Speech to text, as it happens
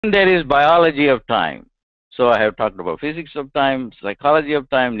there is biology of time. So I have talked about physics of time, psychology of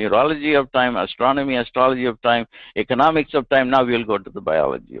time, neurology of time, astronomy, astrology of time, economics of time. Now we'll go to the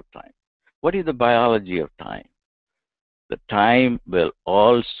biology of time. What is the biology of time? The time will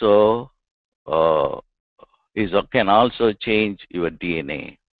also can also change your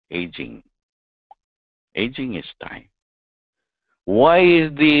DNA, aging. Aging is time. Why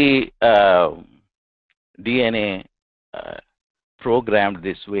is the DNA programmed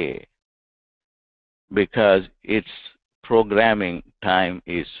this way? Because its programming time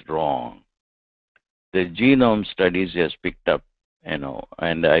is wrong. The genome studies has picked up, and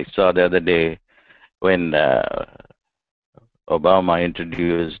I saw the other day when Obama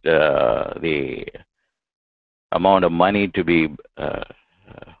introduced the amount of money to be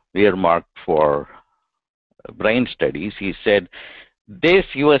earmarked for brain studies. He said this.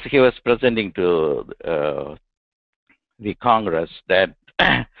 He was presenting to the Congress that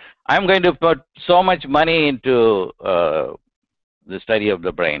I'm going to put so much money into the study of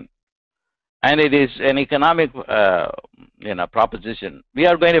the brain, and it is an economic proposition. We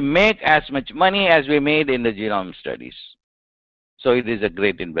are going to make as much money as we made in the genome studies. So it is a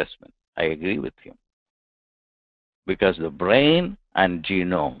great investment. I agree with him, because the brain and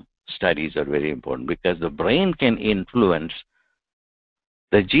genome studies are very important, because the brain can influence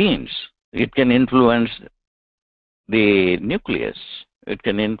the genes. It can influence the nucleus. It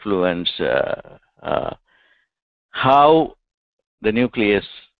can influence how the nucleus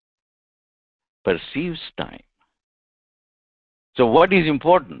perceives time. So what is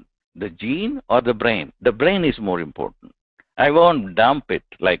important, the gene or the brain? The brain is more important. I won't dump it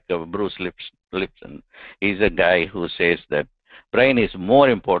like Bruce Lipton. He's a guy who says that brain is more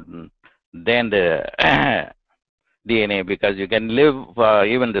important than the DNA, because you can live,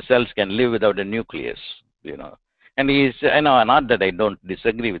 even the cells can live without a nucleus, And he's, not that I don't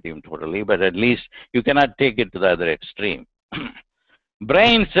disagree with him totally, but at least you cannot take it to the other extreme.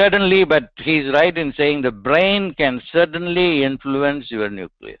 Brain certainly, but he's right in saying the brain can certainly influence your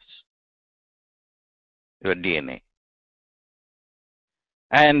nucleus, your DNA.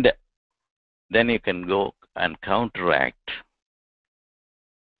 And then you can go and counteract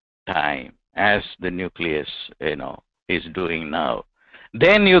time as the nucleus, is doing now.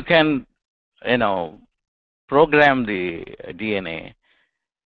 Then you can, program the DNA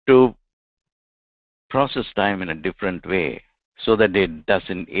to process time in a different way so that it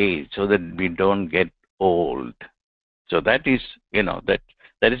doesn't age, so that we don't get old. So that is,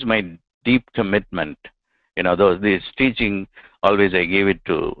 that is my deep commitment. This teaching, always I gave it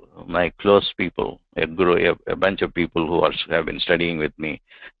to my close people, a bunch of people who have been studying with me.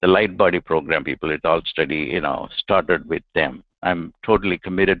 The light body program people, it all started with them. I'm totally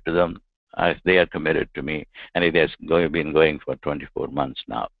committed to them as they are committed to me, and it has been going for 24 months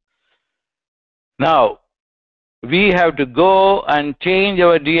now. Now, we have to go and change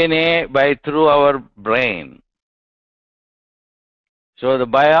our DNA through our brain. So the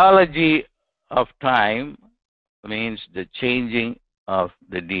biology of time means the changing of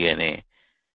the DNA.